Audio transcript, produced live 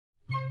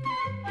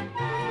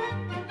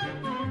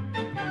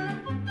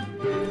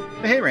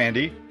Hey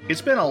Randy, it's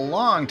been a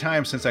long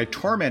time since I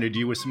tormented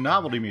you with some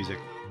novelty music.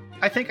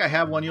 I think I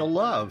have one you'll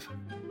love.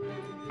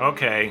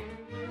 Okay,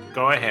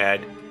 go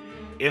ahead,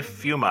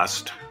 if you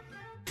must.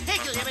 Hey,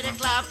 clippity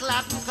clop,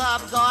 clop,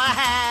 clop, go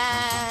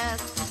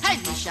ahead. I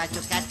wish I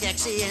took a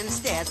taxi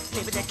instead.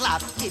 Clippity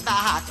clop, keep a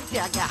heart,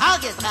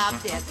 I'll get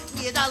dropped dead.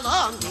 Get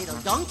along, little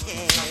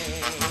donkey.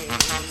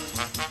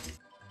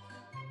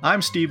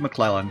 I'm Steve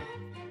McClellan.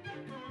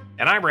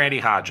 And I'm Randy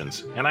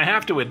Hodgins, and I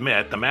have to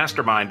admit the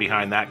mastermind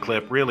behind that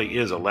clip really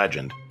is a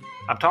legend.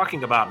 I'm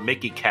talking about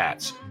Mickey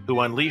Katz,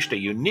 who unleashed a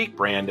unique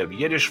brand of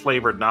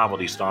Yiddish-flavored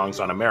novelty songs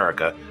on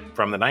America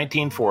from the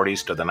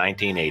 1940s to the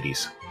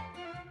 1980s.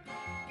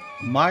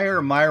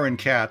 Meyer Myron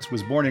Katz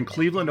was born in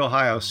Cleveland,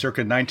 Ohio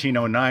circa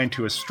 1909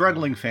 to a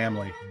struggling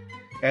family.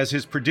 As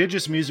his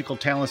prodigious musical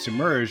talents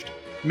emerged,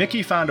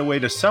 Mickey found a way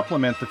to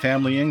supplement the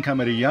family income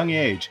at a young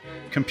age,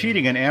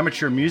 competing in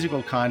amateur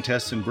musical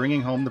contests and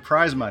bringing home the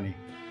prize money.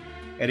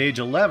 At age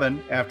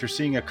 11, after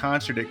seeing a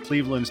concert at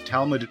Cleveland's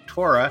Talmud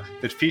Torah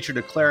that featured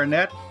a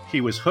clarinet, he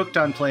was hooked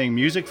on playing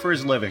music for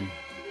his living.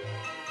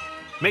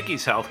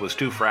 Mickey's health was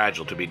too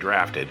fragile to be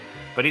drafted,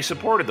 but he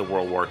supported the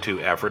World War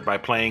II effort by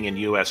playing in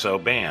USO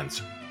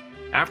bands.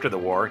 After the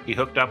war, he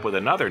hooked up with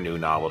another new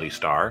novelty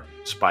star,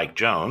 Spike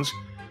Jones,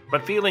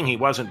 but feeling he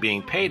wasn't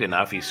being paid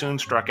enough, he soon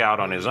struck out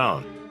on his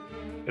own.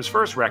 His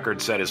first record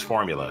set his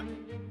formula.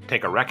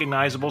 Take a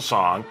recognizable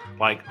song,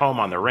 like Home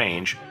on the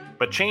Range,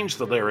 but change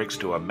the lyrics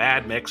to a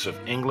mad mix of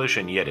English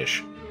and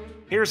Yiddish.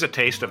 Here's a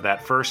taste of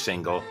that first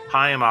single,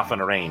 Haim auf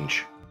den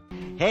Range.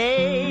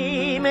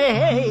 Hey, me,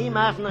 hey,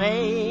 muffin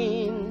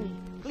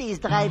rain. Please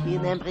drive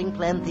in and bring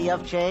plenty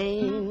of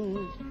change.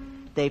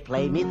 They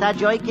play me the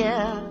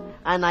joker,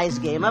 a nice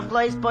game of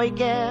Lois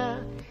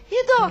Poiker.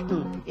 Hier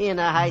dorten in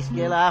a high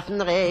school auf den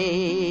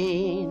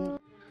rain.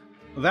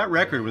 That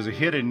record was a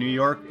hit in New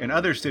York and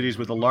other cities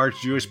with a large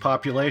Jewish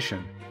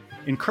population.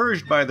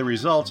 Encouraged by the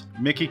results,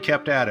 Mickey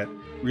kept at it,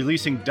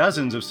 releasing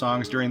dozens of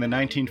songs during the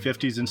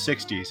 1950s and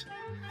 60s.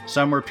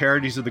 Some were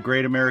parodies of the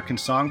Great American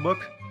Songbook,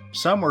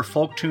 some were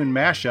folk tune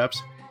mashups,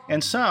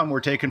 and some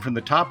were taken from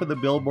the top of the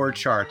Billboard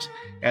charts,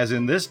 as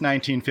in this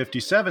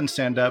 1957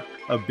 send-up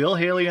of Bill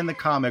Haley and the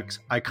Comics'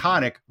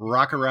 iconic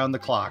Rock Around the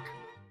Clock.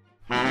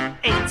 1,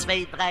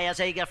 2, 3er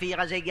Säger,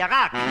 4er Säger,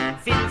 Rack.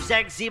 5,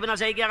 6, 7er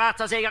Säger,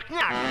 8er Säger,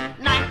 Knack.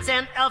 9,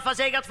 10, 11er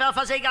Säger,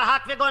 12er Säger,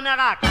 Hack, wir gonna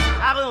rock.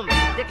 Arum,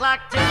 the clock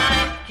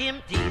tonight,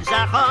 Kim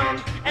Tisach on,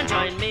 and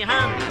join me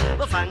hand.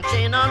 We'll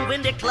function on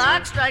when the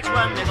clock strikes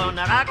 1, we're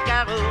gonna rock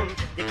arum.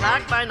 The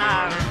clock by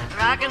now,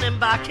 rockin' and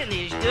backin'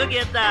 is to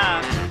get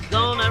down.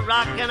 Gonna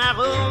rock and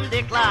arum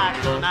the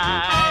clock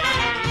tonight.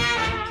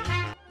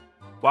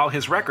 While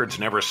his records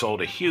never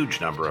sold a huge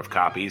number of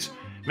copies,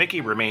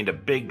 Mickey remained a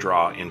big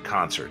draw in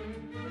concert.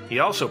 He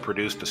also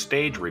produced a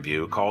stage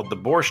revue called The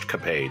Borscht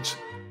Capades,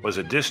 was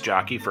a disc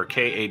jockey for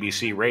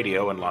KABC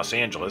Radio in Los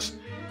Angeles,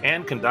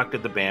 and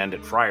conducted the band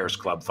at Friars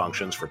Club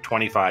functions for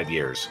 25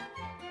 years.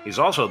 He's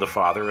also the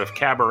father of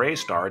cabaret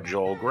star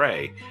Joel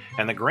Grey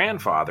and the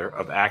grandfather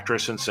of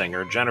actress and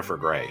singer Jennifer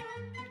Grey.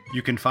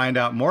 You can find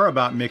out more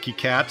about Mickey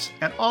Katz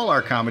and all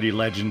our comedy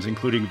legends,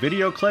 including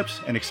video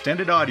clips and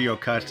extended audio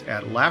cuts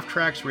at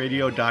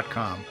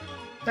laughtracksradio.com.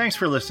 Thanks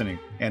for listening,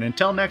 and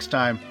until next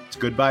time, it's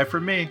goodbye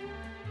from me.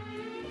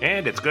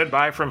 And it's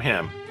goodbye from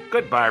him.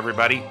 Goodbye,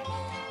 everybody.